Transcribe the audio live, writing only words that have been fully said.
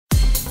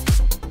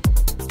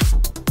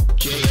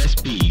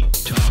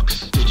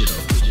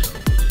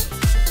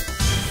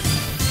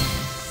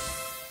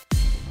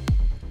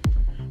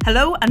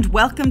Hello and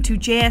welcome to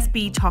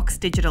JSB Talks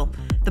Digital,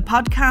 the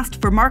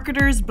podcast for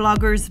marketers,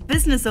 bloggers,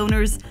 business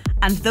owners,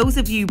 and those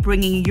of you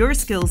bringing your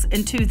skills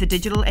into the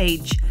digital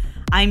age.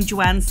 I'm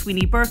Joanne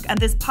Sweeney-Burke, and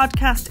this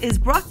podcast is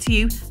brought to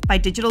you by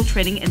Digital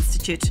Training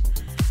Institute.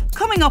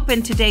 Coming up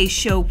in today's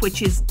show,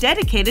 which is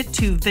dedicated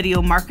to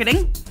video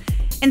marketing,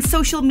 in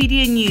social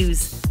media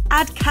news,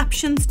 add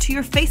captions to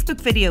your Facebook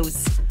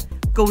videos,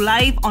 go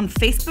live on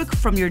Facebook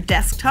from your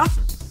desktop,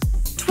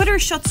 Twitter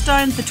shuts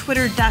down the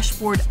Twitter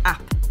dashboard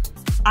app,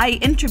 I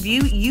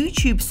interview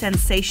YouTube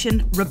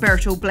sensation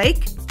Roberto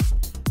Blake,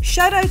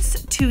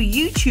 shoutouts to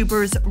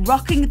YouTubers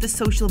rocking the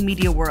social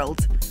media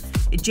world,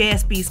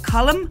 JSB's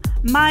column,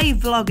 My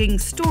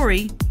Vlogging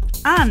Story,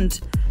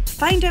 and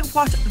find out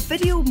what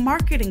video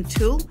marketing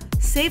tool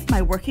saved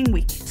my working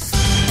week.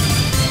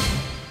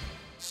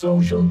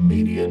 Social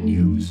media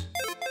news.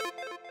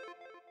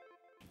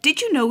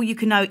 Did you know you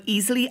can now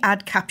easily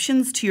add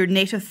captions to your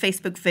native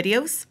Facebook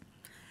videos?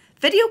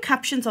 Video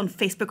captions on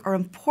Facebook are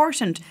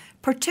important,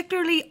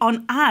 particularly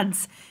on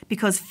ads,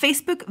 because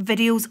Facebook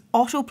videos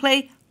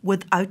autoplay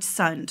without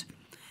sound.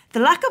 The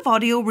lack of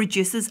audio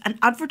reduces an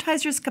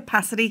advertiser's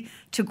capacity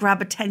to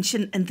grab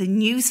attention in the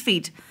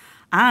newsfeed.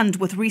 And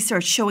with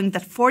research showing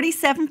that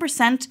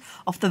 47%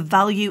 of the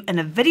value in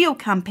a video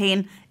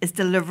campaign is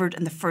delivered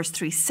in the first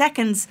 3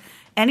 seconds,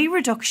 any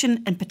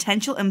reduction in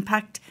potential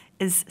impact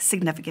is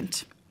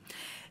significant.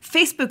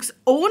 Facebook's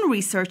own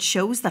research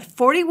shows that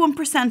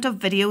 41% of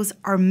videos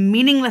are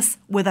meaningless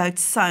without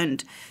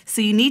sound,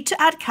 so you need to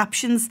add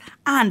captions,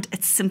 and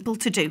it's simple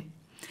to do.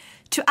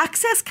 To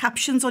access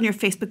captions on your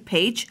Facebook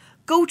page,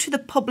 go to the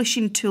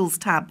Publishing Tools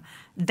tab,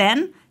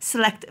 then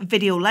select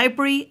Video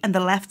Library in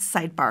the left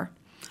sidebar.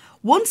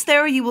 Once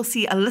there, you will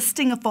see a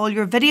listing of all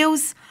your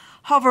videos.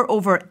 Hover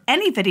over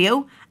any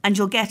video and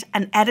you'll get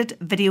an Edit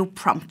Video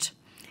prompt.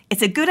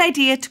 It's a good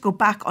idea to go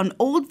back on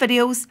old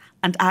videos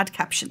and add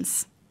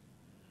captions.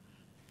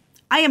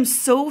 I am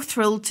so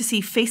thrilled to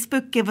see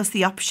Facebook give us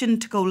the option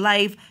to go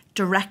live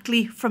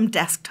directly from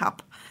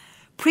desktop.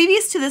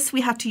 Previous to this, we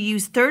had to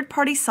use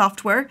third-party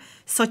software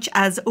such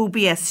as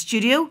OBS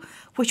Studio,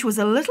 which was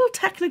a little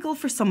technical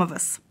for some of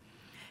us.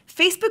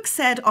 Facebook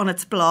said on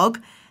its blog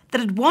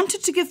that it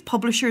wanted to give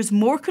publishers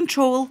more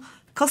control,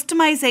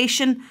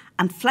 customization,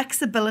 and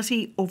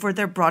flexibility over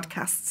their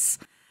broadcasts.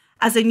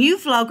 As a new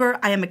vlogger,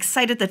 I am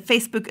excited that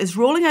Facebook is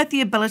rolling out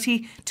the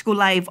ability to go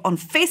live on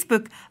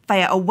Facebook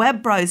via a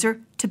web browser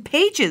to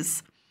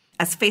Pages.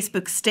 As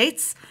Facebook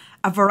states,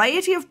 a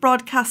variety of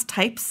broadcast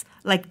types,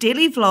 like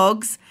daily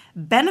vlogs,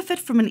 benefit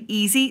from an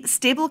easy,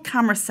 stable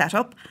camera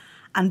setup,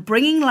 and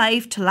bringing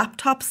live to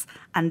laptops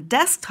and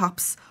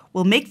desktops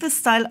will make this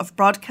style of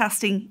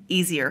broadcasting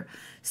easier.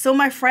 So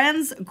my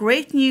friends,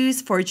 great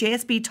news for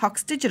JSB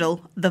Talks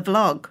Digital, the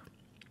vlog.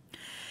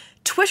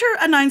 Twitter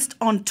announced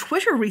on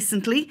Twitter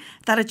recently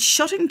that it's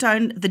shutting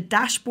down the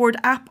Dashboard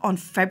app on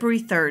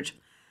February 3rd.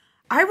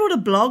 I wrote a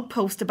blog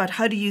post about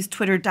how to use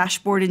Twitter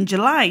Dashboard in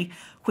July,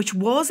 which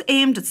was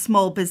aimed at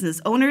small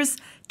business owners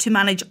to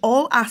manage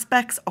all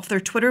aspects of their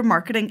Twitter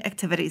marketing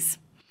activities.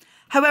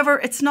 However,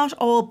 it's not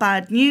all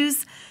bad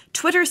news.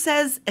 Twitter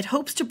says it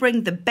hopes to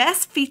bring the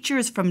best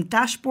features from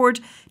Dashboard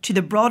to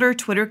the broader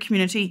Twitter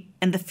community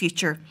in the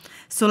future.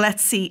 So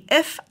let's see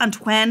if and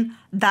when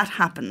that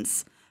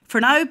happens. For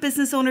now,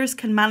 business owners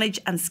can manage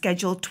and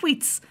schedule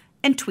tweets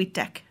in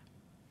TweetDeck.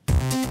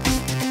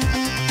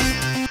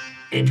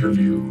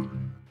 Interview.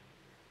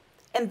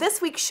 In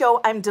this week's show,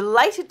 I'm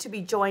delighted to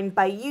be joined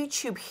by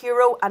YouTube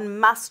hero and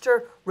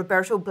master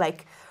Roberto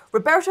Blake.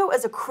 Roberto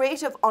is a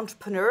creative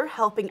entrepreneur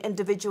helping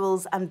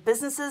individuals and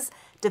businesses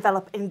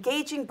develop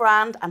engaging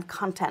brand and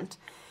content.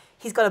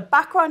 He's got a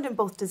background in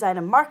both design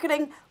and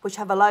marketing, which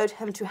have allowed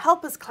him to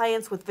help his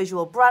clients with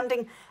visual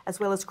branding, as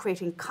well as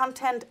creating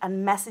content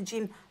and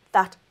messaging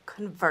that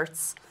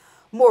converts.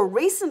 More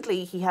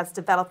recently, he has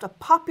developed a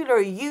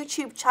popular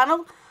YouTube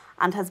channel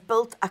and has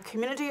built a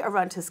community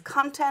around his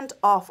content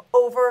of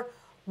over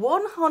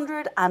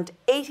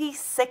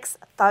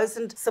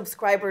 186,000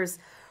 subscribers.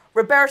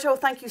 Roberto,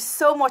 thank you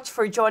so much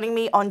for joining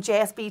me on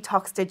JSB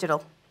Talks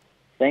Digital.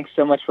 Thanks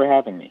so much for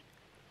having me.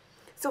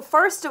 So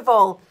first of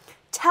all,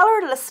 tell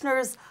our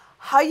listeners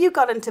how you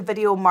got into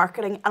video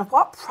marketing and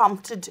what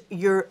prompted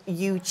your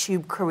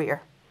YouTube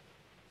career.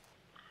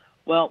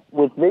 Well,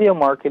 with video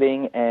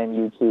marketing and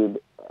YouTube,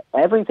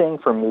 everything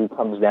for me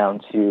comes down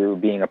to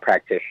being a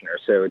practitioner.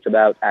 So it's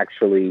about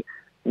actually,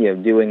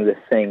 doing the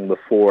thing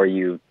before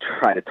you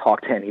try to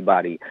talk to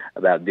anybody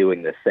about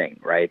doing the thing,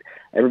 right?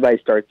 Everybody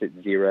starts at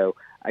zero.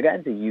 I got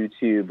into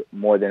YouTube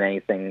more than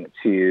anything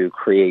to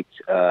create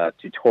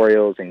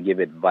tutorials and give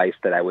advice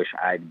that I wish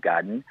I'd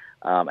gotten.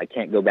 I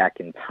can't go back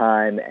in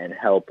time and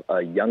help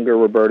a younger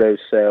Roberto,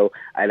 so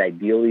I'd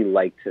ideally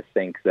like to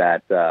think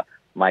that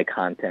my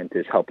content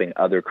is helping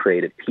other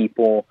creative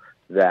people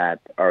that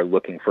are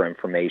looking for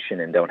information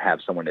and don't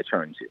have someone to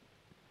turn to.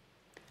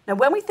 Now,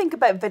 when we think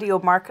about video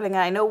marketing,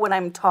 and I know when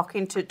I'm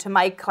talking to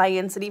my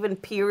clients and even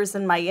peers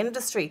in my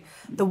industry,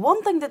 the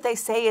one thing that they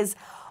say is,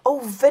 oh,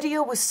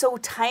 video was so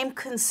time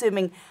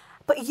consuming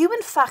But you,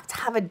 in fact,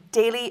 have a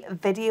daily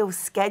video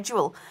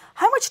schedule.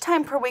 How much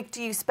time per week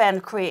do you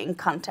spend creating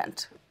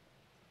content?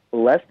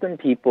 Less than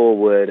people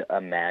would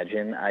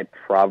imagine. I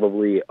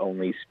probably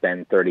only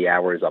spend 30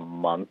 hours a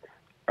month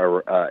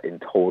or in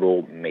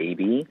total,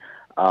 maybe,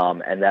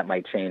 and that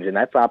might change. And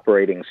that's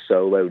operating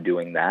solo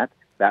doing that.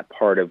 That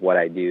part of what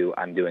I do,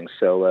 I'm doing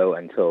solo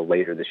until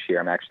later this year.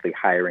 I'm actually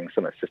hiring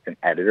some assistant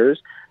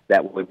editors.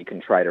 That way we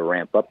can try to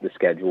ramp up the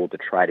schedule to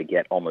try to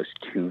get almost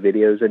 2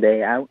 videos a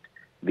day out,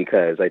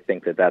 because I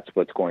think that that's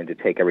what's going to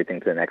take everything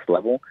to the next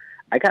level.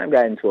 I kind of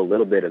got into a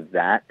little bit of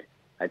that,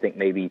 I think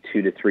maybe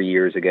 2 to 3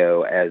 years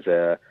ago, as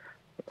a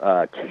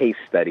case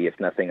study, if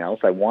nothing else.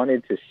 I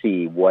wanted to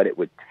see what it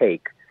would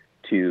take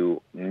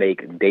to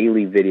make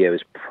daily videos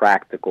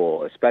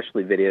practical,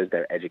 especially videos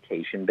that are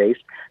education-based.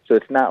 So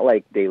it's not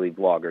like daily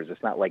vloggers.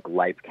 It's not like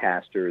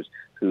lifecasters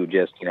who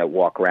just,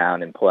 walk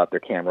around and pull out their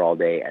camera all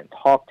day and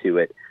talk to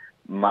it.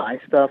 My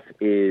stuff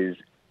is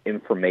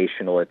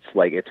informational. It's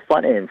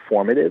fun and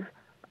informative,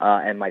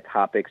 and my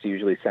topics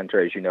usually center,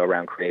 as you know,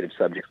 around creative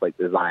subjects like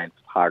design,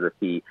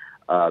 photography,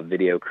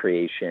 video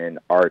creation,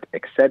 art,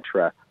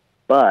 etc.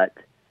 But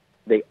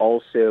they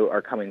also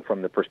are coming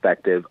from the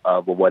perspective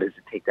of, well, what does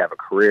it take to have a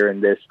career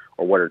in this,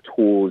 or what are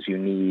tools you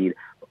need,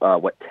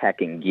 what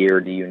tech and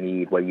gear do you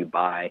need, what do you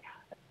buy,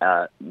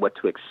 what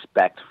to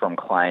expect from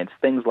clients,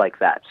 things like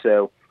that.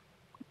 So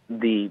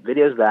the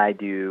videos that I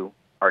do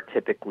are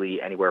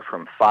typically anywhere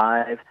from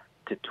 5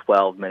 to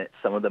 12 minutes.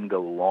 Some of them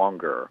go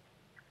longer.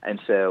 And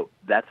so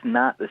that's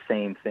not the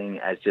same thing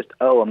as just,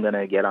 I'm going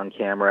to get on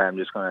camera, I'm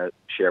just going to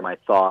share my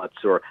thoughts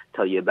or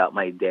tell you about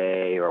my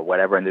day or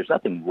whatever. And there's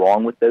nothing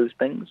wrong with those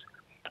things.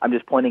 I'm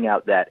just pointing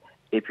out that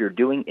if you're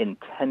doing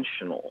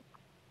intentional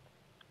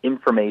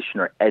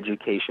information or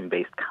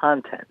education-based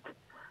content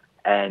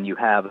and you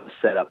have a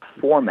set up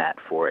format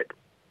for it,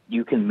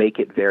 you can make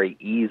it very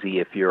easy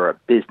if you're a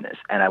business.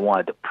 And I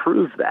wanted to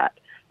prove that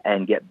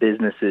and get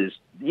businesses,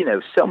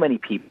 so many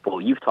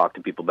people, you've talked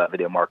to people about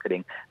video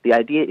marketing, the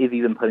idea of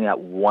even putting out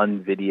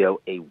one video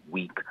a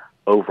week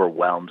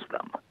overwhelms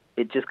them.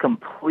 It just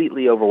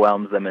completely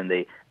overwhelms them, and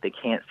they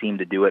can't seem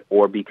to do it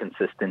or be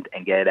consistent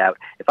and get it out.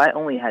 If I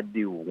only had to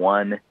do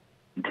one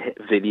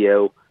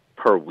video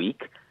per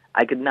week,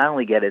 I could not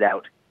only get it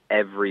out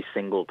every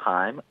single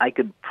time, I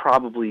could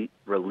probably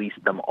release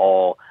them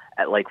all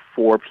at like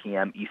 4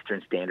 p.m.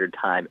 Eastern Standard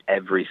Time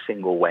every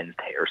single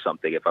Wednesday or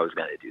something if I was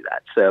going to do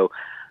that. So,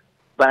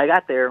 but I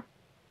got there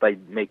by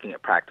making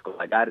it practical.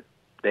 I got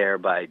there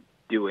by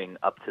doing,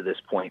 up to this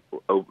point,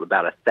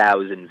 about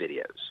 1,000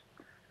 videos.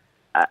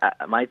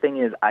 My thing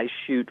is, I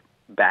shoot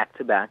back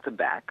to back to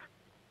back.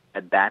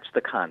 I batch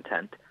the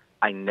content.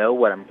 I know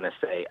what I'm going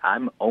to say.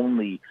 I'm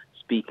only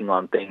speaking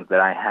on things that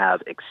I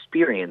have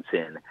experience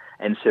in.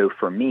 And so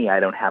for me,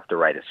 I don't have to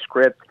write a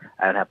script.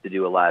 I don't have to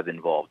do a lot of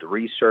involved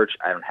research.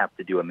 I don't have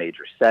to do a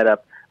major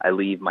setup. I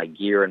leave my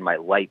gear and my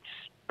lights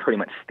pretty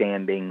much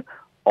standing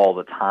all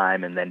the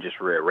time, and then just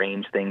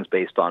rearrange things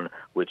based on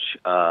which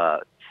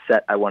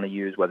set I want to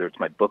use, whether it's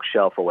my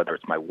bookshelf or whether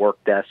it's my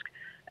work desk.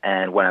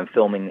 And when I'm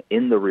filming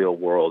in the real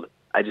world,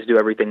 I just do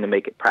everything to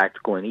make it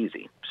practical and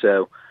easy.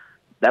 So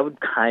that would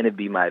kind of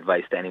be my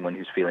advice to anyone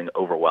who's feeling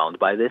overwhelmed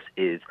by this,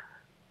 is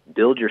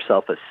build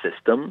yourself a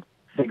system,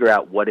 figure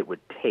out what it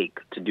would take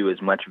to do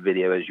as much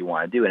video as you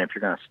want to do. And if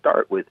you're going to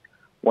start with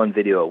one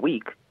video a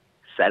week,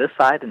 set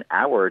aside an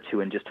hour or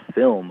two and just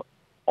film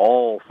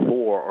all 4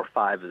 or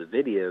 5 of the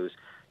videos.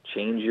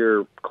 Change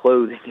your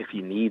clothing if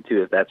you need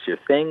to, if that's your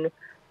thing,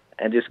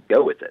 and just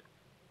go with it.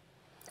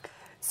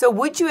 So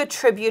would you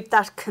attribute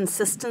that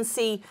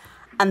consistency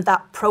and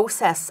that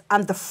process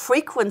and the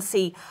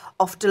frequency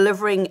of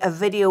delivering a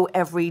video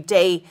every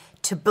day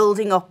to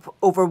building up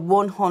over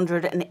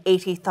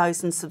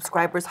 180,000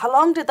 subscribers? How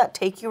long did that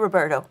take you,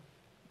 Roberto?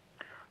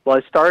 Well,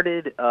 I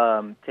started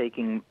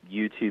taking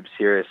YouTube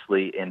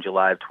seriously in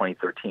July of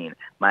 2013.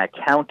 My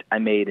account I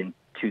made in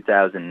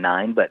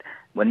 2009, but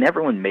when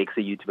everyone makes a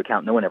YouTube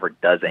account, no one ever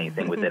does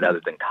anything with it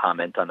other than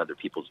comment on other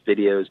people's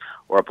videos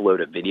or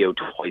upload a video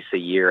twice a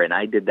year, and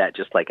I did that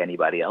just like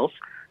anybody else.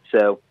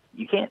 So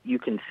you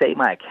can say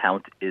my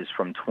account is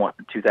from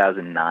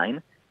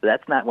 2009, but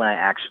that's not when I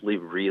actually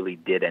really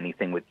did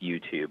anything with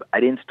YouTube. I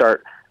didn't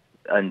start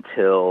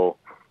until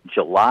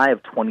July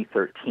of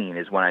 2013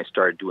 is when I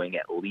started doing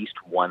at least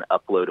one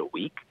upload a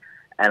week,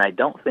 and I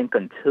don't think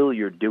until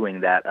you're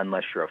doing that,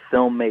 unless you're a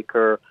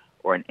filmmaker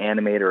or an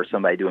animator or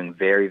somebody doing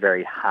very,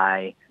 very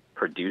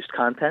high-produced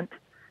content,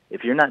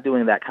 if you're not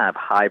doing that kind of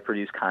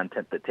high-produced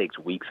content that takes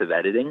weeks of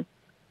editing,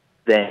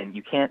 then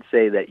you can't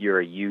say that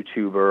you're a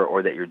YouTuber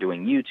or that you're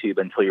doing YouTube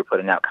until you're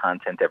putting out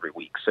content every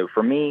week. So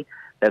for me,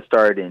 that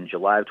started in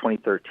July of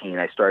 2013.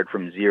 I started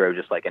from zero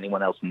just like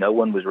anyone else. No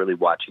one was really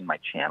watching my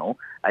channel.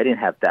 I didn't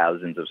have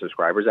thousands of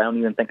subscribers. I don't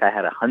even think I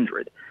had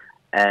 100.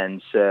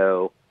 And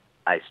so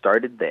I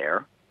started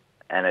there,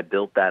 and I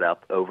built that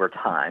up over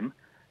time.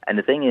 And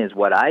the thing is,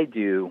 what I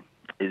do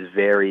is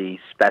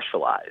very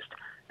specialized,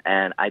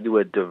 and I do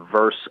a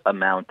diverse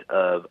amount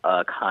of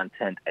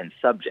content and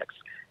subjects.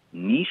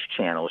 Niche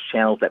channels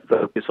that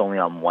focus only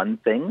on one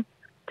thing,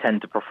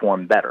 tend to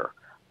perform better.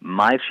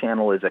 My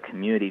channel is a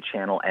community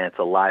channel, and it's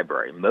a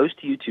library.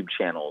 Most YouTube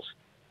channels,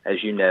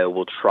 as you know,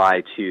 will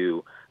try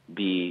to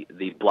be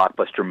the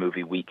blockbuster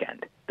movie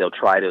weekend. They'll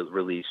try to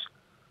release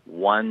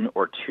 1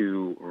 or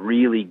 2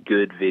 really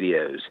good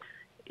videos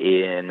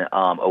in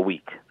a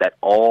week that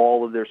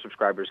all of their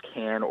subscribers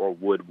can or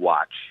would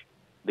watch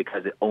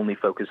because it only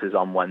focuses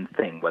on one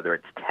thing, whether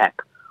it's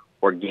tech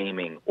or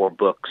gaming or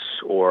books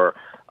or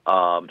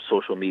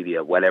social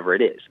media, whatever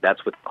it is.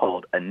 That's what's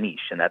called a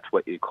niche, and that's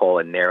what you call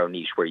a narrow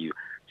niche, where you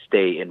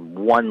stay in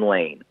one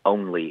lane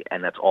only,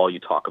 and that's all you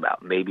talk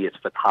about. Maybe it's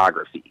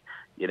photography,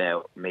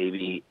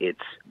 maybe it's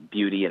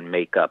beauty and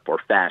makeup or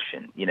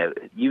fashion,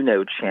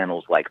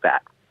 channels like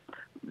that.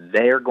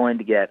 They're going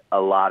to get a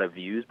lot of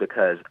views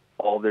because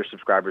all their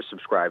subscribers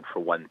subscribe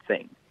for one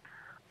thing.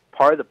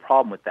 Part of the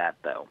problem with that,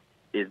 though,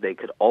 is they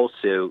could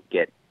also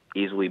get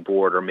easily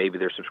bored, or maybe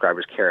their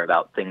subscribers care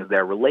about things that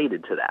are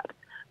related to that.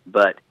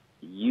 But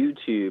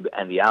YouTube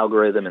and the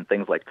algorithm and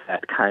things like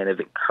that kind of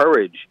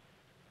encourage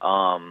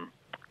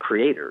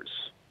creators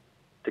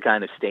to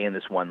kind of stay in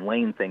this one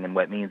lane thing. And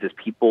what it means is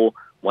people,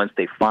 once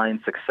they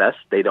find success,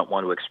 they don't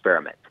want to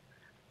experiment.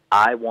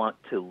 I want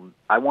to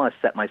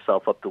set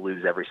myself up to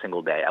lose every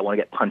single day. I want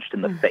to get punched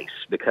in the face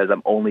because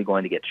I'm only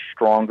going to get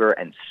stronger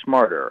and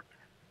smarter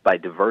by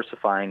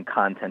diversifying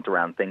content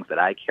around things that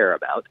I care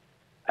about.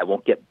 I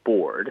won't get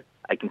bored.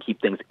 I can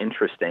keep things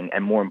interesting.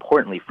 And more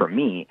importantly for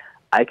me,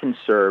 I can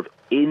serve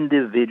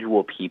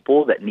individual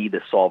people that need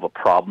to solve a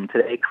problem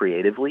today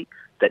creatively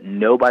that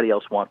nobody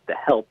else wants to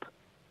help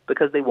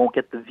because they won't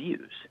get the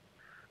views.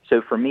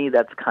 So for me,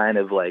 that's kind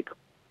of like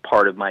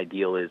part of my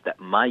deal, is that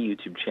my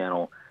YouTube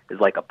channel is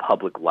like a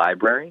public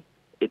library.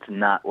 It's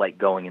not like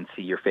going and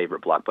see your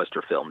favorite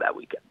blockbuster film that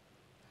weekend.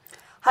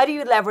 How do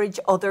you leverage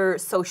other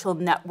social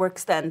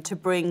networks then to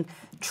bring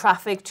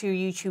traffic to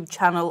your YouTube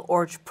channel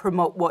or to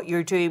promote what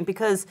you're doing?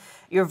 Because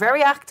you're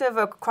very active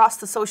across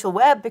the social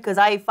web, because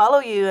I follow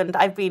you and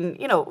I've been,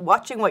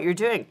 watching what you're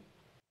doing.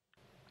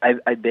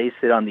 I base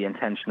it on the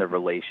intention of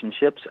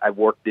relationships. I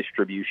work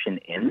distribution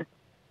in,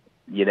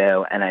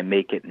 and I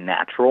make it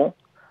natural.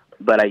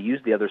 But I use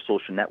the other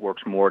social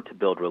networks more to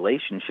build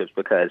relationships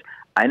because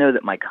I know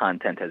that my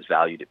content has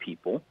value to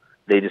people.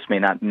 They just may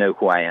not know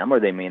who I am,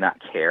 or they may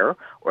not care,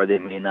 or they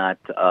may not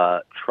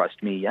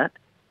trust me yet.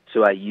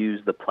 So I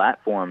use the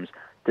platforms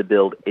to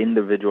build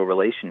individual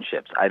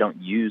relationships. I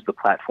don't use the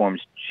platforms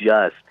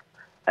just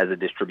as a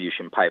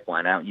distribution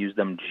pipeline. I don't use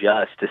them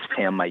just to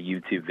spam my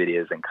YouTube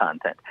videos and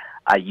content.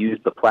 I use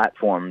the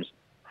platforms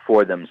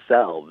for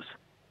themselves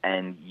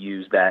and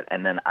use that,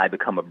 and then I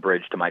become a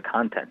bridge to my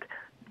content.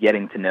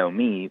 Getting to know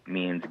me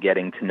means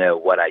getting to know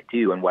what I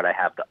do and what I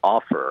have to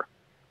offer.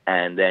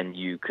 And then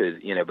you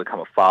could, become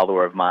a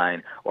follower of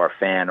mine or a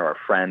fan or a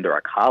friend or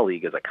a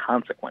colleague as a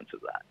consequence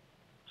of that.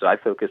 So I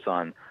focus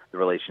on the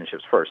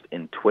relationships first.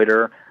 In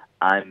Twitter,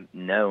 I'm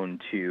known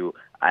to,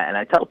 and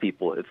I tell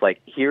people, it's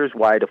like, here's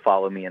why to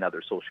follow me in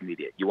other social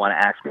media. You want to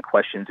ask me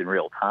questions in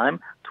real time?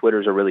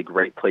 Twitter's a really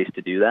great place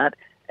to do that.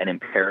 And in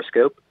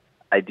Periscope,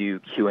 I do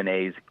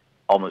Q&As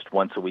almost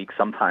once a week,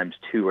 sometimes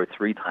 2 or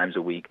 3 times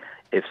a week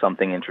if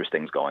something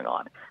interesting is going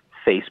on.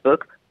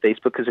 Facebook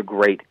is a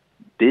great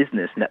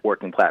business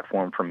networking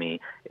platform for me.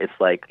 It's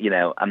like,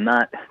 I'm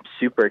not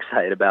super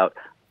excited about,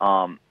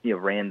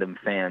 random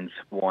fans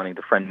wanting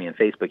to friend me on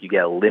Facebook. You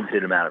get a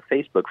limited amount of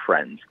Facebook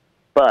friends.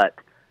 But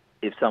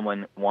if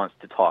someone wants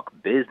to talk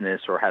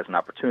business or has an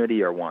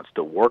opportunity or wants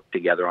to work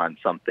together on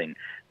something,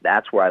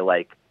 that's where I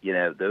like,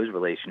 those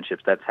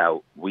relationships. That's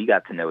how we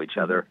got to know each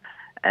other.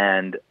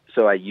 And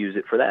so I use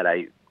it for that.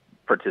 I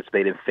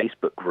participate in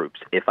Facebook groups.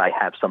 If I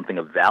have something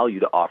of value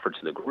to offer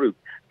to the group,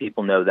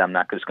 people know that I'm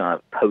not just going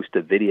to post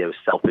a video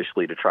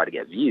selfishly to try to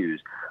get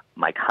views.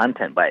 My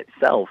content by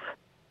itself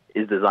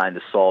is designed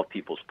to solve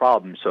people's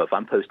problems. So if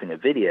I'm posting a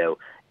video,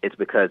 it's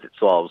because it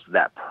solves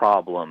that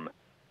problem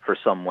for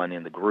someone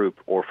in the group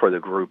or for the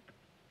group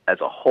as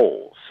a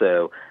whole.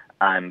 So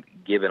I'm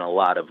given a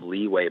lot of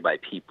leeway by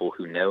people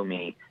who know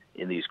me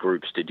in these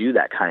groups to do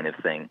that kind of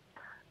thing.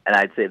 And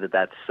I'd say that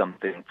that's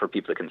something for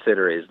people to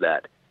consider, is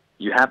that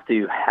you have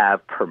to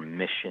have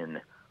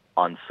permission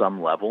on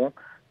some level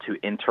to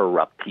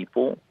interrupt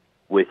people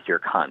with your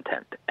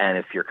content. And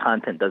if your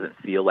content doesn't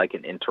feel like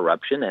an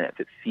interruption, and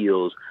if it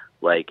feels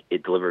like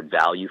it delivered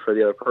value for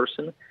the other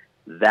person,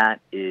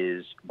 that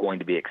is going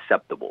to be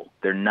acceptable.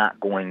 They're not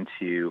going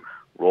to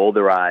roll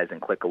their eyes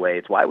and click away.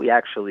 It's why we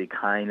actually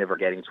kind of are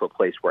getting to a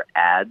place where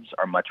ads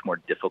are much more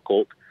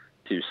difficult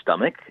to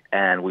stomach,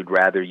 and we'd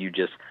rather you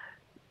just,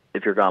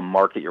 if you're going to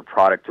market your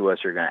product to us,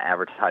 you're going to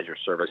advertise your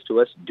service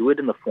to us, do it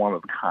in the form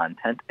of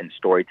content and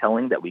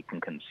storytelling that we can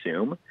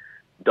consume.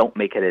 Don't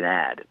make it an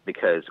ad,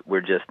 because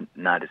we're just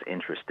not as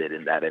interested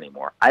in that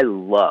anymore. I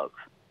love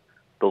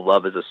the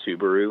Love is a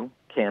Subaru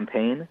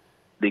campaign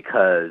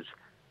because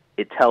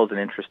it tells an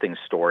interesting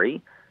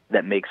story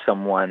that makes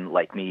someone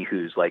like me,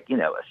 who's like,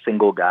 a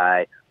single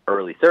guy,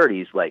 early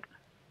 30s, like,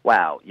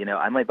 wow,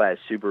 I might buy a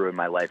Subaru in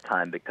my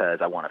lifetime because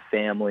I want a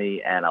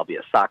family and I'll be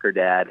a soccer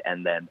dad,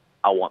 and then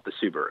I'll want the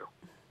Subaru.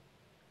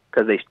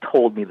 Because they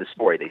told me the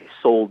story. They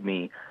sold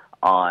me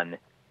on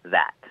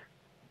that.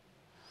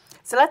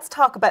 So let's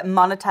talk about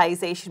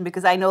monetization,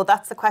 because I know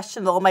that's the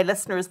question that all my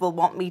listeners will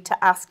want me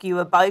to ask you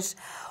about.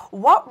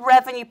 What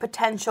revenue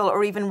potential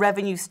or even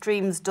revenue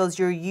streams does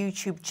your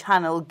YouTube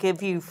channel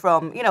give you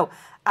from,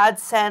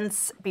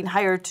 AdSense, being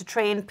hired to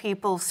train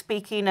people,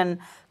 speaking and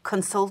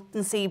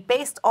consultancy,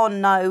 based on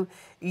now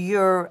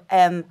your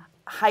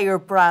higher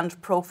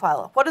brand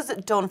profile? What has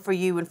it done for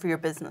you and for your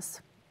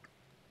business?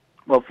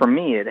 Well, for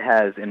me, it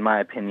has, in my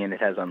opinion,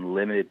 it has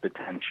unlimited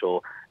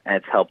potential, and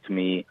it's helped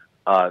me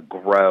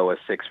grow a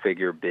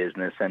six-figure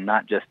business, and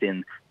not just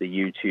in the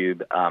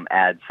YouTube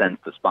AdSense,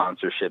 the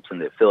sponsorships,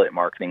 and the affiliate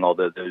marketing,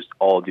 although those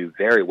all do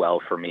very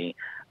well for me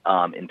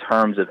in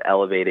terms of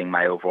elevating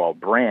my overall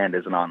brand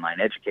as an online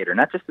educator,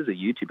 not just as a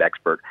YouTube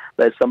expert,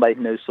 but as somebody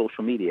who knows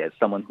social media, as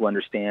someone who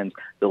understands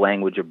the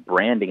language of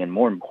branding, and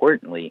more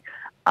importantly,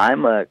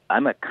 I'm a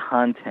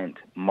content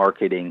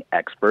marketing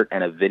expert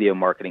and a video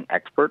marketing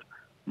expert,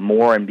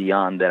 more and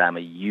beyond that I'm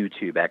a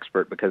YouTube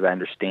expert, because I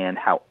understand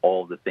how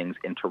all the things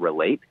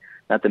interrelate.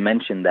 Not to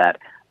mention that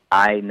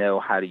I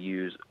know how to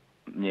use,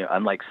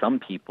 unlike some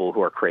people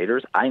who are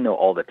creators, I know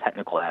all the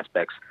technical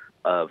aspects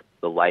of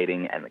the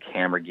lighting and the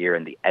camera gear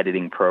and the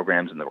editing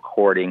programs and the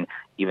recording,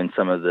 even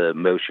some of the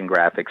motion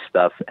graphics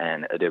stuff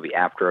and Adobe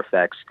After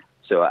Effects.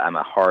 So I'm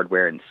a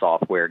hardware and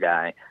software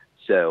guy.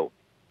 So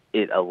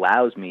it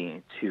allows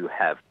me to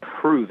have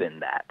proven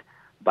that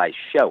by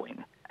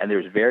showing. And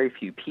there's very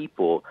few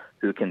people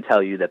who can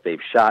tell you that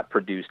they've shot,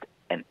 produced,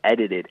 and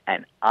edited,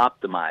 and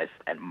optimized,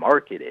 and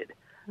marketed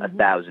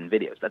 1,000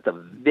 videos. That's a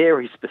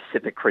very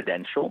specific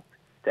credential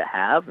to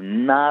have.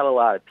 Not a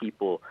lot of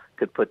people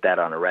could put that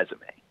on a resume.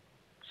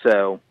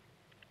 So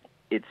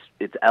it's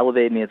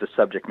elevated me as a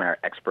subject matter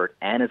expert,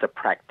 and as a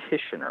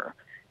practitioner,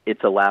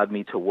 it's allowed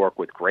me to work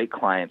with great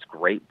clients,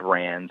 great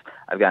brands.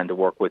 I've gotten to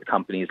work with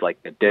companies like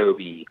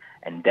Adobe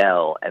and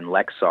Dell and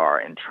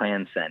Lexar and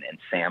Transcend and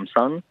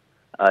Samsung,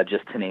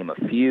 just to name a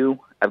few.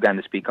 I've gotten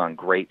to speak on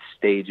great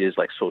stages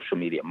like Social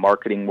Media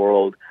Marketing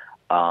World.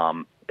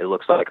 It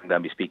looks like I'm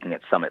going to be speaking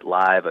at Summit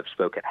Live. I've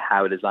spoke at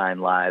How Design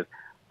Live.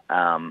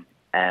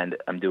 And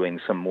I'm doing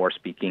some more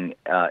speaking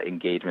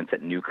engagements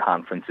at new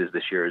conferences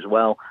this year as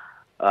well.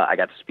 I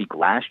got to speak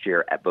last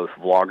year at both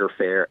Vlogger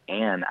Fair,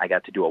 and I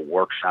got to do a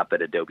workshop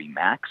at Adobe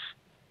Max.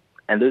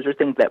 And those are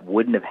things that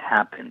wouldn't have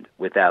happened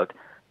without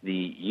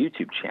the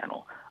YouTube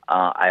channel.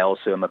 I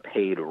also am a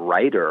paid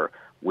writer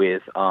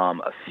with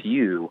a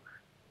few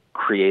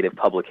creative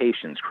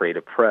publications,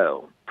 Creative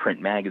Pro,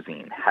 Print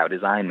Magazine, How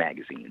Design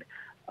Magazine,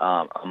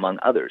 among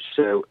others.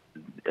 So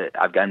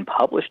I've gotten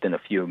published in a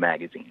few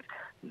magazines.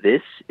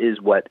 This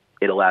is what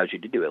it allows you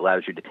to do. It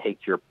allows you to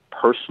take your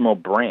personal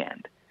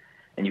brand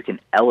and you can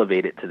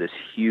elevate it to this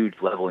huge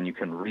level, and you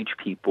can reach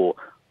people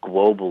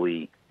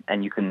globally,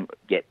 and you can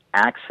get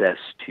access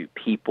to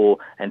people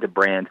and to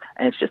brands,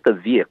 and it's just a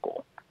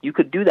vehicle. You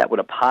could do that with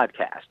a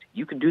podcast.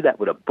 You could do that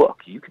with a book.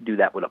 You could do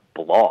that with a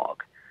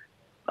blog.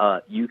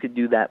 You could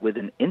do that with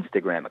an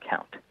Instagram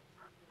account.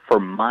 For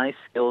my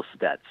skill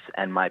sets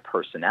and my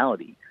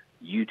personality,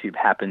 YouTube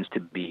happens to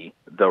be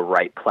the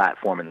right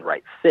platform and the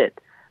right fit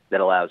that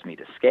allows me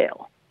to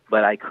scale.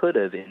 But I could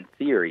have, in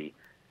theory,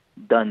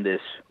 done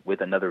this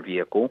with another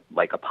vehicle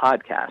like a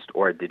podcast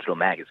or a digital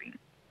magazine,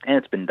 and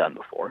it's been done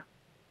before.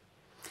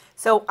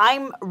 So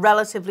I'm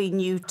relatively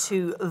new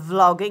to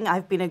vlogging.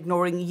 I've been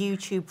ignoring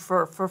YouTube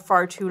for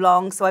far too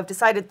long. So I've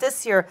decided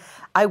this year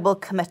I will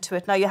commit to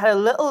it. Now, you had a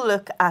little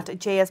look at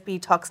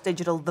JSB Talks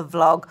Digital, the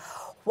vlog.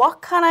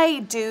 What can I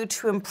do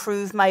to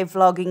improve my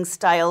vlogging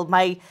style?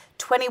 My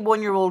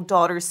 21-year-old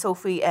daughter,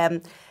 Sophie,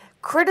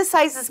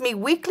 criticizes me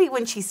weekly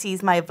when she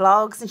sees my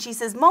vlogs, and she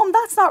says, "Mom,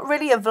 that's not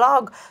really a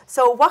vlog."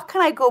 So what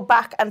can I go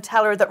back and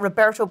tell her that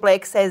Roberto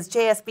Blake says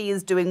JSB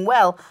is doing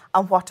well,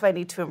 and what do I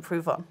need to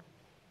improve on?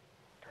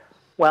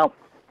 Well,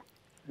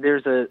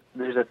 there's a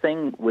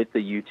thing with the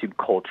YouTube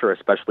culture,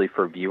 especially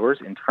for viewers,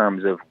 in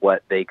terms of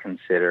what they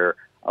consider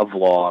a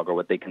vlog or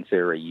what they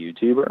consider a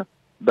YouTuber.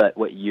 But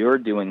what you're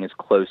doing is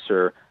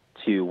closer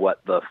to what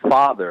the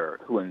father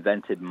who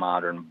invented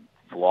modern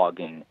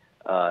vlogging,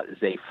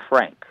 Zay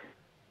Frank,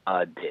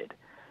 did.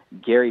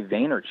 Gary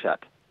Vaynerchuk,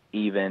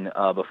 even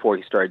before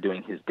he started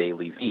doing his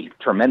Daily V,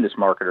 tremendous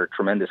marketer,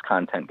 tremendous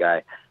content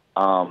guy,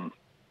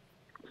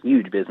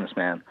 huge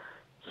businessman.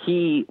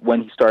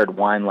 When he started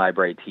Wine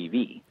Library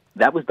TV,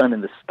 that was done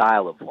in the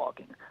style of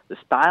vlogging. The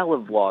style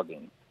of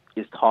vlogging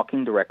is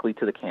talking directly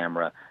to the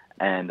camera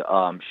and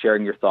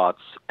sharing your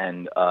thoughts,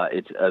 and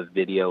it's a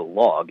video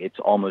log. It's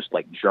almost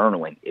like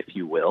journaling, if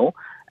you will,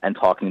 and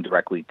talking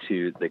directly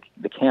to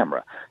the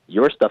camera.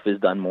 Your stuff is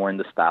done more in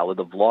the style of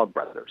the Vlog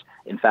Brothers.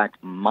 In fact,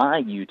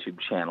 my YouTube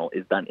channel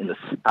is done in the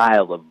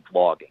style of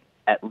vlogging,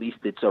 at least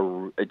its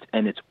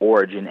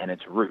origin and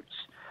its roots.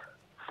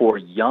 For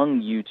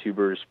young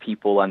YouTubers,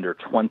 people under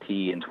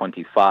 20 and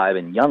 25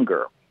 and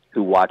younger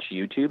who watch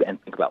YouTube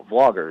and think about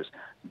vloggers,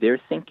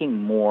 they're thinking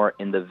more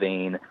in the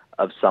vein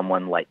of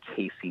someone like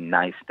Casey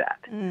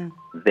Neistat.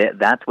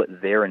 That's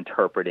what they're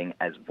interpreting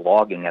as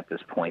vlogging at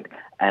this point,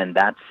 and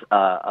that's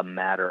a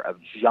matter of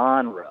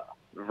genre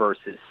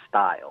versus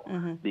style,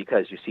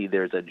 because you see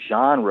there's a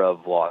genre of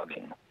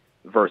vlogging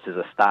versus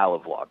a style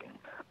of vlogging.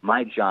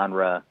 My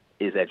genre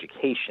is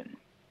education.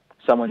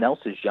 Someone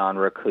else's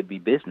genre could be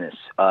business.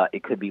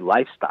 It could be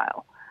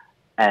lifestyle.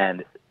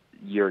 And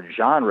your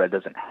genre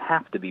doesn't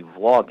have to be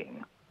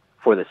vlogging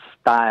for the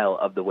style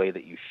of the way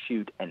that you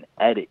shoot and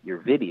edit your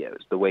videos,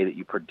 the way that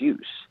you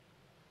produce,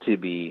 to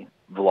be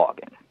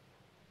vlogging.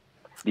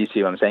 Do you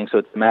see what I'm saying? So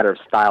it's a matter of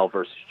style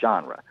versus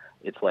genre.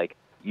 It's like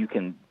you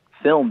can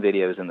film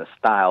videos in the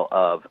style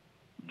of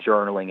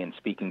journaling and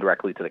speaking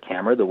directly to the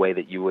camera, the way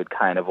that you would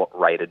kind of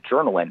write a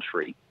journal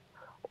entry,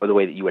 or the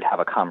way that you would have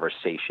a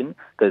conversation,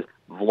 because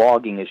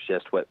vlogging is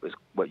just what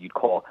you'd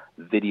call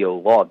video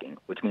logging,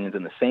 which means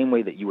in the same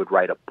way that you would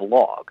write a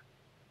blog,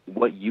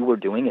 what you were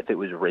doing, if it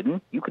was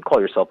written, you could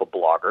call yourself a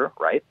blogger,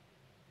 right?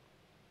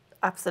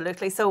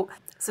 Absolutely. So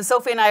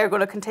Sophie and I are going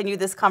to continue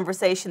this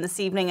conversation this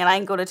evening, and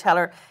I'm going to tell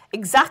her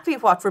exactly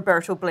what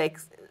Roberto Blake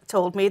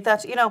told me,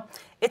 that, you know,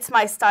 it's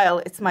my style,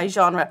 it's my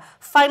genre.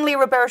 Finally,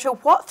 Roberto,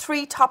 what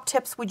 3 top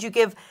tips would you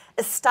give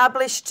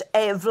established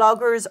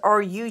vloggers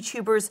or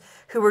YouTubers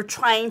who are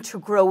trying to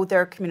grow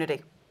their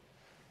community?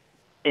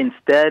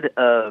 Instead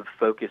of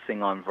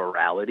focusing on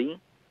virality,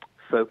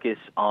 focus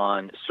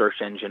on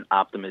search engine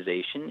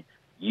optimization.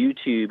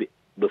 YouTube,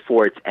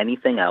 before it's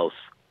anything else,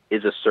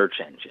 is a search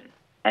engine.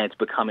 And it's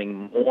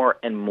becoming more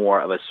and more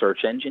of a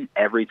search engine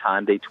every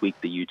time they tweak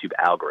the YouTube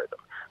algorithm.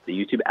 The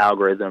YouTube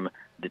algorithm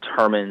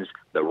determines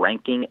the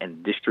ranking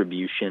and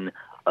distribution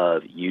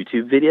of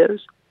YouTube videos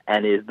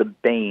and is the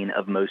bane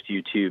of most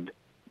YouTube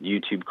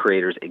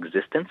creators'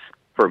 existence.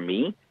 For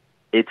me,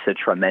 it's a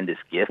tremendous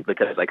gift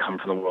because I come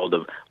from the world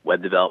of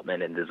web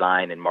development and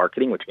design and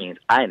marketing, which means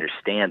I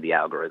understand the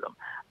algorithm.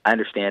 I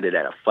understand it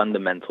at a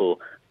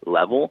fundamental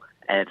level,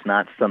 and it's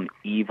not some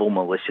evil,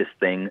 malicious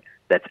thing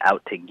that's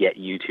out to get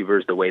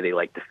YouTubers the way they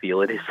like to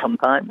feel it is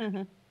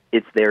sometimes.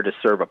 It's there to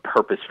serve a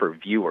purpose for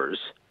viewers,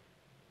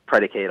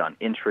 predicated on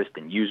interest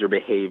and user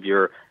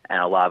behavior and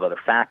a lot of other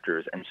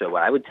factors. And so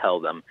what I would tell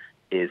them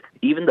is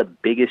even the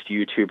biggest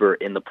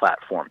YouTuber in the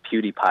platform,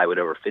 PewDiePie, with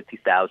over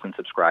 50,000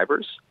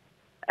 subscribers,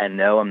 and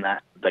no, I'm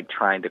not like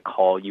trying to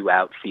call you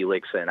out,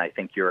 Felix, and I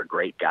think you're a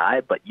great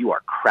guy, but you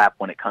are crap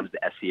when it comes to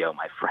SEO,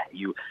 my friend.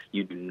 You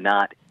do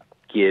not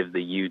give the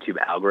YouTube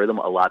algorithm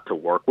a lot to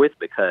work with,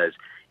 because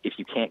if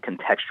you can't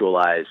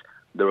contextualize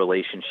the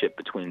relationship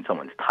between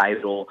someone's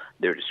title,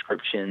 their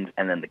descriptions,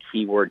 and then the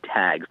keyword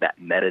tags, that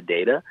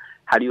metadata,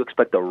 how do you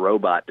expect a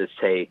robot to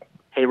say,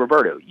 hey,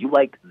 Roberto, you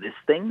like this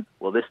thing?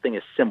 Well, this thing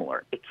is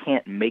similar. It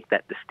can't make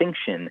that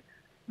distinction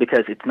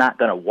because it's not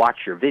going to watch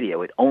your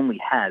video. It only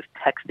has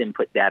text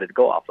input data to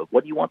go off of.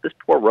 What do you want this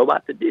poor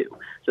robot to do?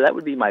 So that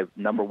would be my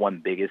number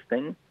one biggest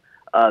thing.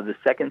 The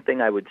second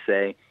thing I would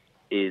say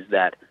is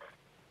that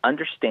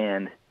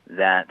understand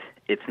that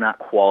it's not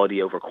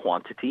quality over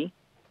quantity.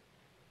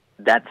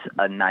 That's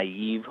a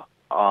naive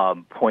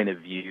point of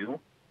view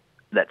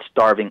that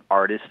starving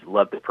artists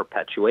love to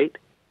perpetuate.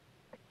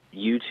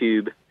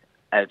 YouTube,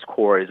 at its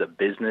core, is a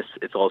business.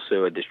 It's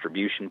also a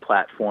distribution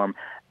platform,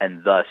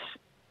 and thus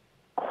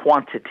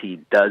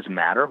quantity does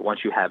matter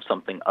once you have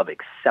something of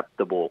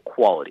acceptable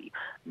quality,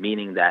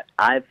 meaning that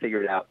I've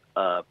figured out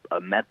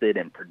a method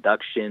and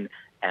production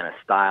and a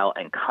style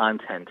and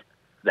content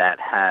that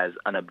has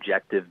an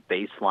objective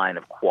baseline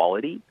of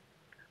quality.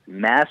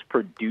 Mass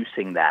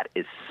producing that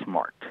is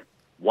smart.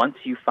 Once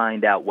you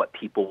find out what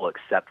people will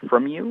accept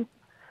from you,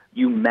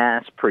 you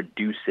mass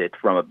produce it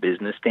from a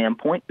business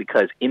standpoint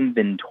because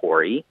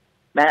inventory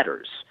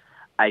matters.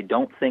 I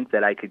don't think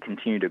that I could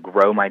continue to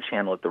grow my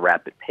channel at the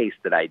rapid pace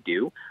that I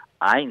do.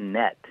 I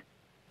net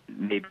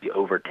maybe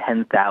over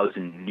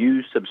 10,000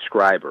 new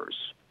subscribers,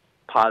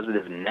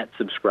 positive net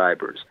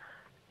subscribers,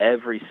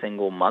 every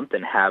single month,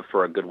 and have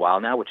for a good while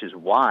now, which is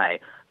why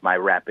my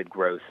rapid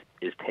growth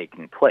is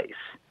taking place.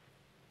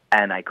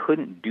 And I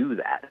couldn't do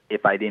that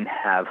if I didn't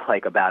have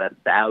like about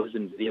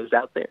 1,000 videos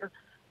out there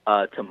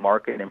to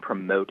market and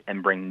promote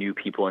and bring new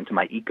people into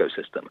my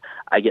ecosystem.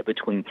 I get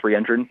between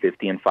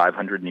 350 and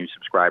 500 new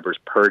subscribers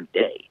per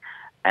day.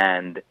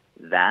 And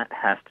that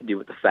has to do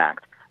with the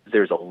fact that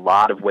there's a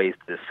lot of ways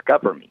to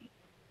discover me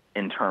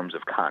in terms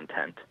of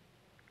content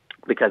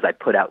because I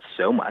put out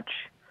so much.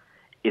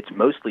 It's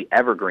mostly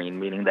evergreen,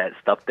 meaning that it's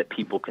stuff that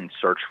people can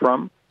search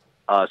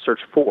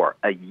for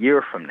a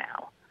year from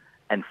now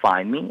and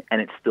find me, and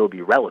it still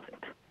be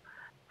relevant.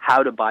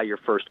 How to buy your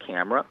first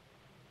camera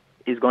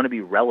is going to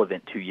be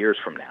relevant 2 years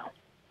from now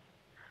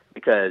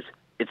because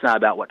it's not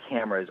about what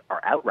cameras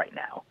are out right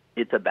now.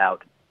 It's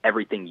about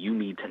everything you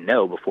need to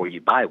know before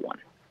you buy one.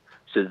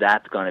 So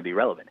that's going to be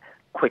relevant.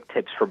 Quick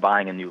tips for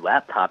buying a new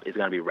laptop is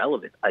going to be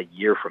relevant a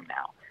year from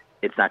now.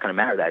 It's not going to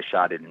matter that I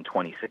shot it in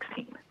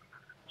 2016.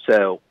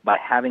 So by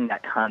having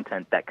that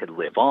content that could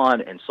live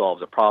on and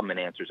solves a problem and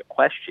answers a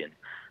question,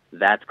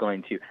 that's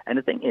going to, and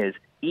the thing is,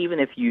 even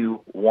if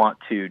you want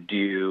to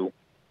be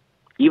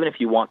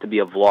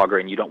a vlogger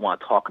and you don't want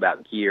to talk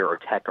about gear or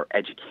tech or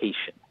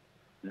education,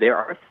 there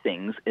are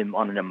things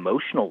on an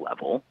emotional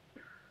level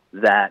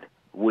that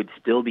would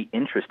still be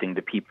interesting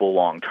to people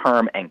long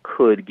term and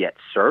could get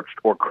searched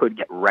or could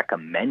get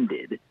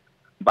recommended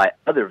by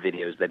other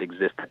videos that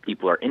exist that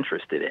people are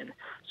interested in.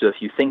 So if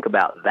you think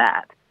about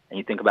that, and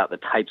you think about the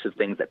types of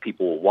things that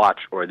people will watch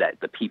or that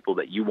the people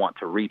that you want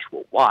to reach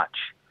will watch,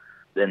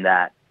 then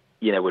that,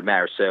 would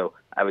matter. So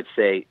I would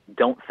say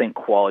don't think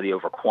quality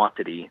over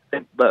quantity,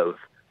 think both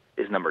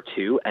is number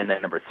two. And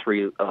then number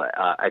three,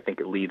 I think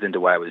it leads into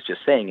what I was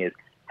just saying, is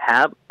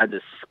have a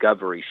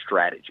discovery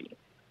strategy.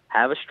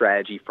 Have a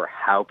strategy for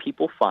how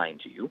people find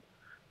you.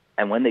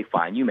 And when they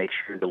find you, make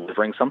sure you're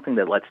delivering something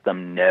that lets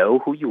them know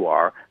who you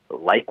are,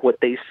 like what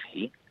they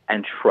see,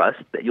 and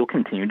trust that you'll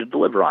continue to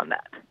deliver on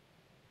that.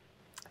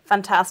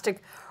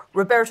 Fantastic.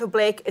 Roberto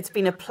Blake, it's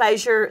been a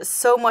pleasure.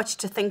 So much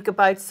to think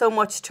about, so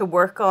much to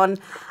work on.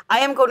 I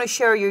am going to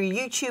share your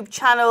YouTube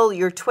channel,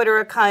 your Twitter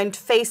account,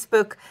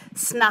 Facebook,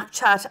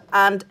 Snapchat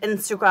and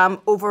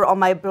Instagram over on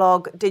my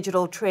blog,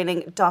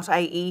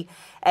 digitaltraining.ie.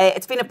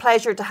 It's been a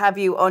pleasure to have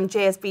you on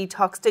JSB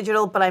Talks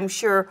Digital, but I'm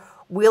sure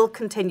we'll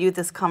continue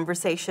this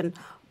conversation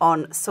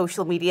on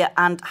social media.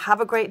 And have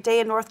a great day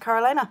in North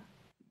Carolina.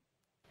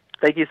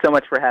 Thank you so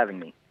much for having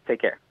me.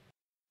 Take care.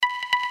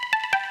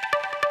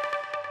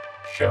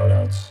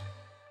 Shoutouts.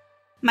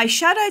 My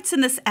shoutouts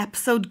in this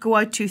episode go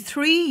out to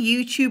 3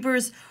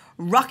 YouTubers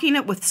rocking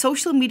it with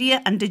social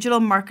media and digital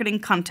marketing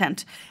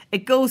content.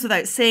 It goes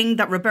without saying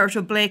that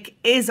Roberto Blake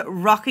is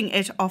rocking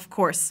it, of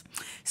course.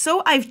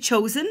 So I've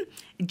chosen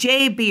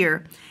Jay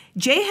Beer.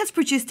 Jay has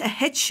produced a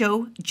hit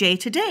show, Jay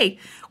Today,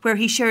 where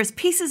he shares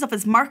pieces of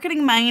his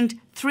marketing mind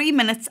 3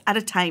 minutes at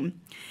a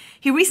time.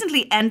 He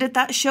recently ended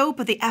that show,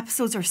 but the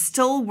episodes are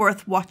still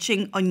worth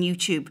watching on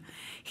YouTube.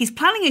 He's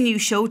planning a new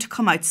show to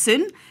come out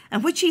soon,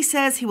 in which he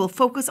says he will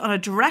focus on a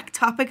direct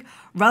topic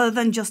rather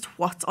than just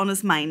what's on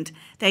his mind.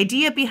 The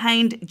idea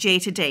behind Jay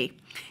Today.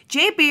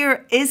 Jay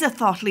Beer is a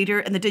thought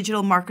leader in the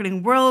digital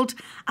marketing world,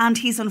 and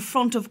he's in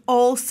front of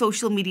all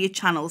social media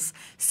channels.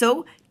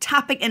 So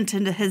tapping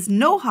into his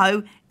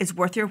know-how is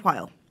worth your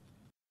while.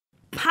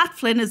 Pat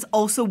Flynn is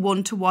also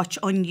one to watch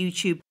on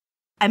YouTube.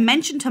 I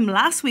mentioned him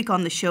last week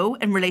on the show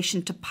in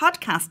relation to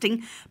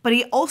podcasting, but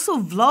he also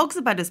vlogs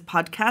about his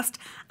podcast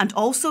and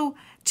also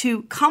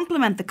to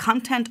complement the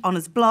content on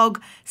his blog,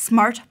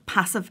 Smart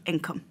Passive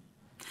Income.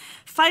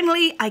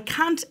 Finally, I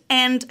can't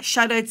end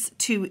shoutouts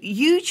to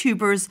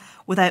YouTubers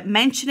without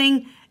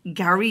mentioning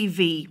Gary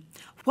V.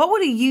 What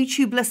would a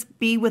YouTube list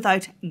be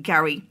without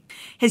Gary?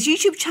 His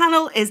YouTube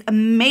channel is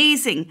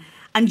amazing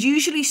and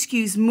usually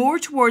skews more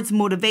towards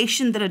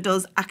motivation than it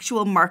does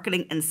actual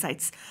marketing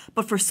insights.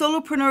 But for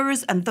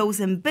solopreneurs and those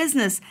in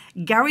business,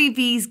 Gary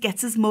V's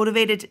gets us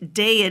motivated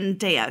day in,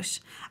 day out.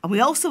 And we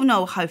also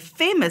know how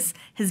famous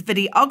his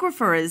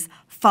videographer is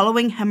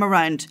following him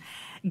around.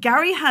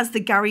 Gary has the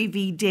Gary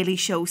V Daily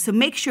Show, so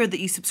make sure that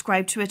you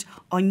subscribe to it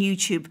on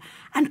YouTube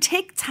and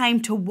take time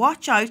to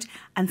watch out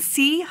and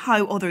see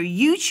how other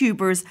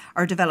YouTubers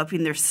are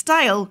developing their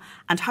style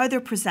and how they're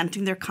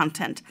presenting their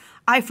content.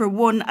 I, for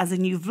one, as a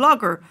new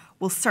vlogger,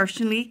 will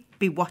certainly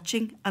be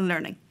watching and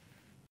learning.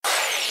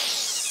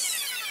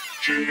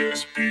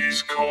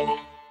 JSB's column.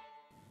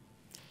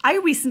 I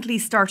recently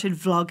started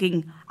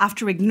vlogging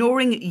after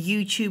ignoring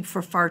YouTube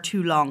for far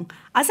too long.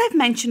 As I've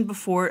mentioned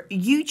before,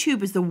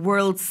 YouTube is the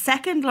world's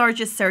second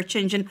largest search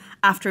engine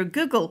after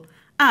Google,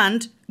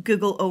 and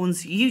Google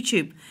owns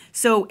YouTube.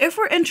 So if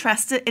we're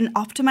interested in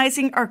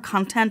optimizing our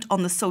content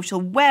on the social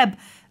web,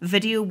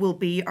 video will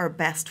be our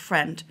best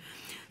friend.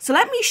 So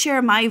let me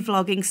share my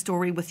vlogging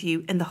story with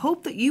you in the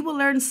hope that you will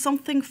learn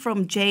something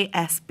from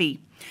JSB.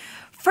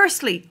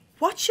 Firstly,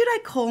 what should I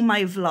call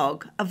my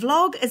vlog? A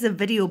vlog is a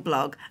video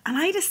blog, and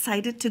I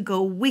decided to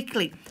go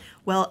weekly.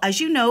 Well,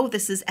 as you know,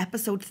 this is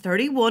episode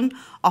 31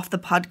 of the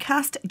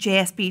podcast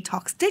JSB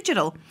Talks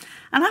Digital.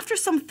 And after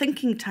some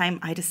thinking time,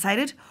 I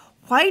decided,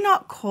 why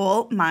not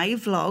call my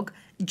vlog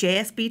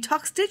JSB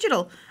Talks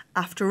Digital?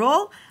 After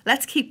all,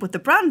 let's keep with the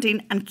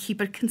branding and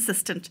keep it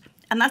consistent.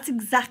 And that's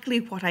exactly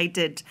what I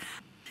did.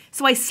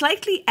 So I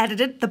slightly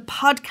edited the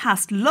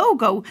podcast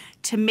logo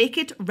to make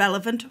it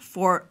relevant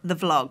for the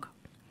vlog.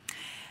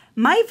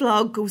 My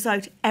vlog goes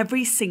out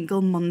every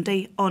single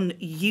Monday on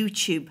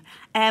YouTube.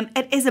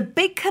 It is a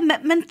big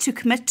commitment to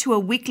commit to a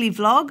weekly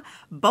vlog,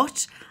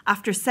 but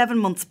after 7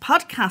 months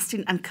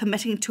podcasting and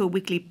committing to a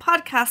weekly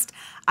podcast,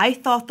 I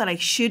thought that I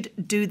should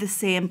do the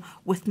same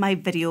with my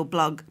video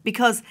blog,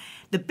 because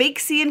the big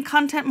C in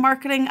content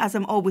marketing, as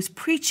I'm always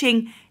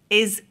preaching,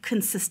 is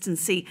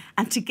consistency.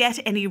 And to get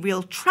any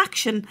real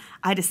traction,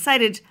 I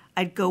decided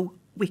I'd go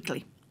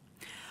weekly.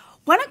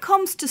 When it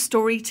comes to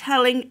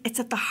storytelling, it's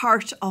at the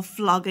heart of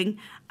vlogging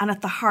and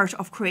at the heart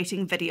of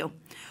creating video.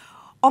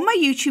 On my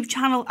YouTube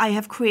channel, I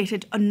have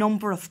created a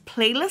number of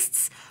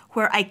playlists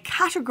where I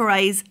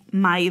categorize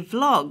my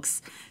vlogs.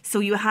 So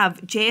you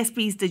have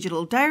JSB's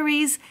Digital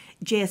Diaries,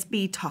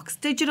 JSB Talks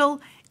Digital,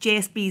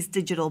 JSB's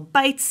Digital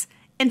Bites,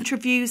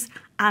 interviews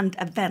and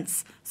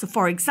events. So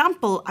for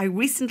example, I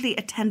recently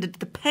attended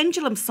the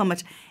Pendulum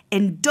Summit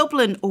in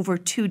Dublin over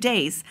 2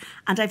 days,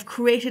 and I've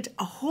created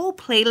a whole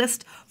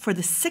playlist for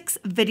the 6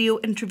 video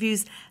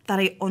interviews that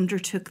I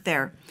undertook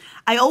there.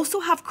 I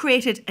also have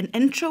created an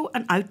intro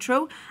and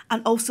outro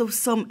and also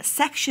some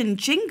section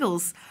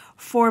jingles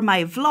for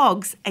my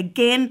vlogs,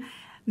 again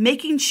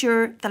making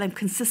sure that I'm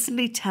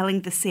consistently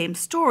telling the same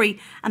story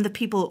and that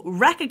people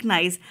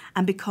recognise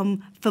and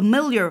become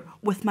familiar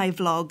with my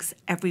vlogs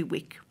every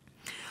week.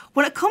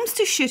 When it comes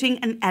to shooting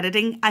and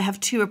editing, I have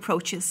 2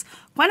 approaches.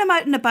 When I'm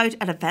out and about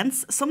at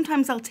events,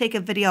 sometimes I'll take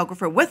a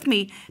videographer with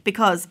me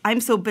because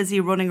I'm so busy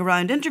running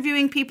around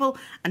interviewing people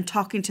and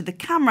talking to the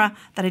camera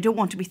that I don't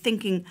want to be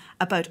thinking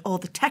about all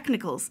the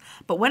technicals.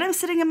 But when I'm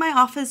sitting in my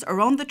office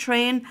or on the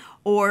train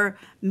or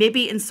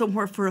maybe in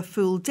somewhere for a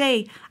full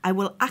day, I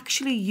will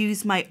actually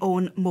use my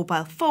own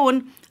mobile phone.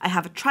 I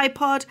have a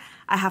tripod,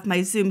 I have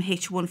my Zoom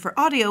H1 for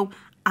audio,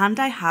 and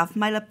I have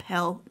my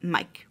lapel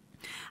mic.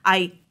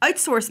 I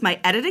outsource my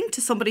editing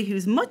to somebody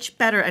who's much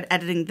better at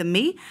editing than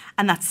me,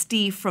 and that's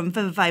Steve from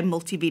Vivify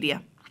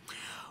Multimedia.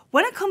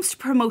 When it comes to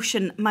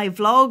promotion, my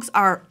vlogs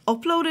are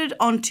uploaded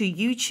onto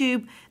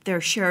YouTube,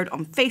 they're shared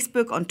on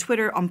Facebook, on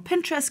Twitter, on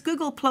Pinterest,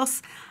 Google+,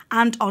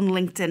 and on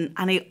LinkedIn.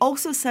 And I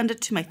also send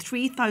it to my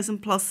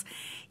 3,000+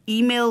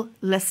 email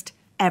list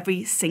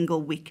every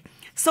single week.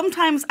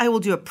 Sometimes I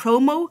will do a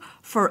promo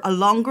for a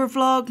longer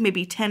vlog,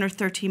 maybe 10 or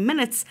 13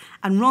 minutes,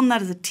 and run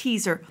that as a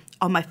teaser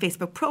on my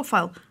Facebook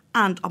profile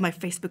and on my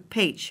Facebook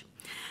page.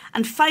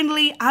 And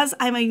finally, as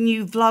I'm a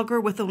new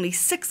vlogger with only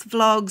 6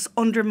 vlogs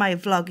under my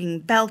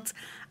vlogging belt,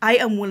 I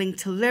am willing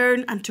to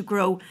learn and to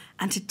grow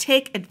and to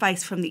take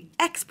advice from the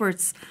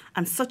experts,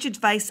 and such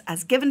advice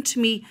as given to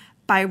me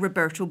by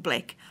Roberto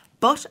Blake.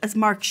 But as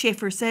Mark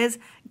Schaefer says,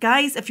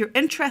 guys, if you're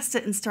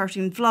interested in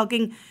starting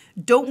vlogging,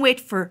 don't wait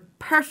for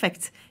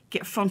perfect.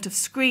 Get front of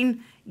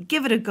screen,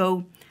 give it a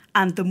go,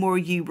 and the more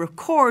you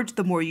record,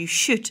 the more you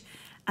shoot,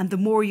 and the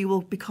more you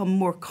will become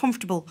more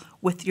comfortable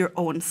with your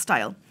own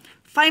style.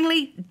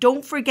 Finally,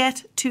 don't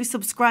forget to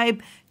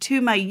subscribe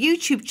to my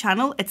YouTube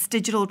channel. It's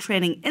Digital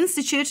Training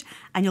Institute,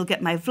 and you'll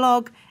get my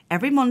vlog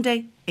every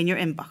Monday in your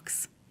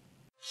inbox.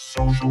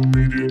 Social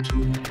media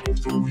tool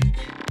of the week.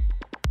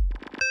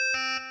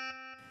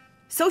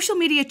 Social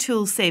media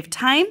tools save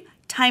time,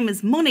 time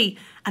is money,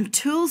 and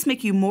tools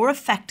make you more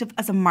effective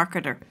as a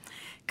marketer.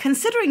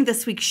 Considering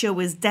this week's show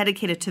is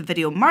dedicated to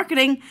video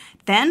marketing,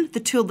 then the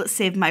tool that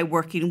saved my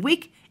working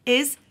week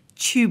is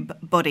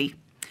TubeBuddy.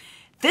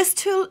 This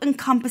tool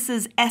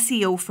encompasses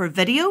SEO for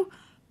video,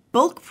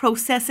 bulk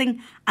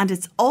processing, and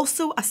it's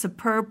also a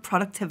superb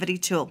productivity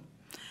tool.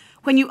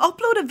 When you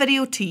upload a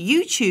video to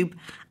YouTube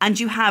and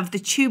you have the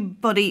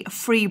TubeBuddy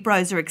free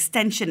browser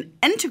extension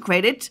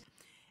integrated,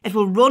 it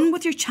will run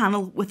with your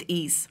channel with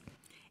ease.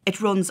 It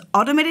runs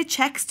automated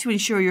checks to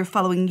ensure you're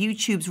following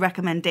YouTube's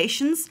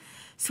recommendations,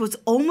 so it's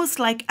almost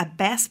like a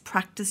best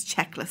practice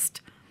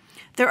checklist.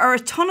 There are a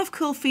ton of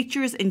cool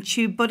features in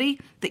TubeBuddy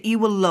that you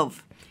will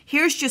love.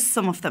 Here's just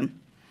some of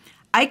them: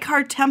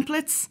 iCard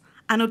templates,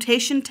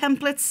 annotation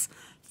templates,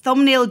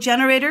 thumbnail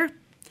generator,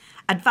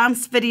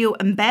 advanced video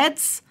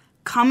embeds,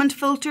 comment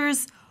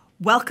filters,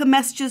 welcome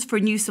messages for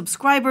new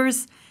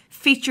subscribers,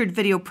 featured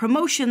video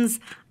promotions,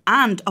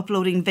 and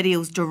uploading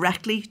videos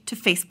directly to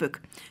Facebook.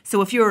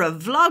 So if you're a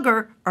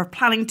vlogger or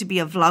planning to be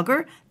a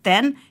vlogger,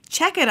 then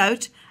check it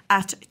out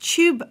at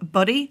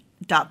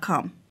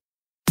tubebuddy.com.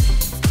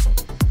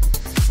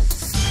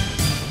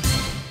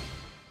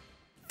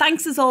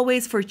 Thanks as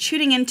always for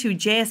tuning in to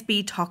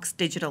JSB Talks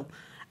Digital.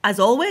 As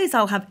always,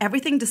 I'll have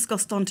everything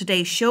discussed on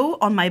today's show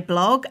on my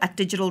blog at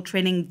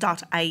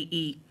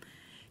digitaltraining.ie.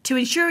 To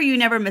ensure you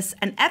never miss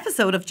an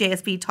episode of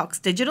JSB Talks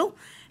Digital,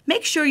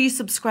 make sure you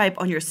subscribe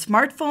on your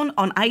smartphone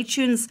on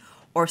iTunes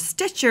or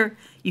Stitcher.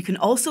 You can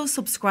also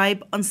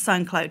subscribe on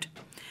SoundCloud.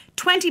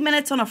 20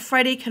 minutes on a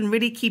Friday can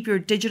really keep your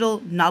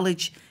digital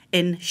knowledge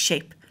in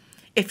shape.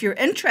 If you're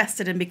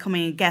interested in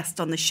becoming a guest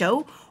on the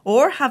show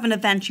or have an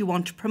event you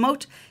want to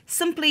promote,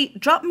 simply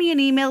drop me an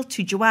email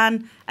to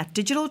Joanne at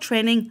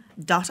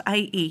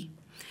digitaltraining.ie.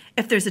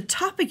 If there's a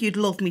topic you'd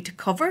love me to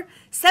cover,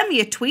 send me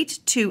a tweet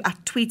to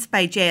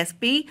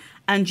 @tweetsbyjsb,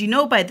 and you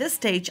know by this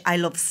stage I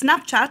love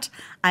Snapchat.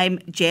 I'm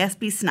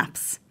JSB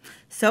Snaps.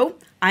 So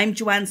I'm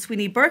Joanne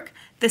Sweeney-Burke.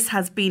 This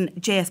has been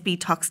JSB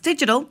Talks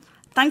Digital.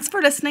 Thanks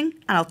for listening,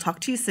 and I'll talk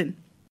to you soon.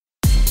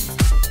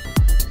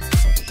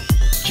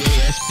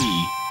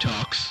 JSB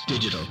Talks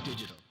Digital.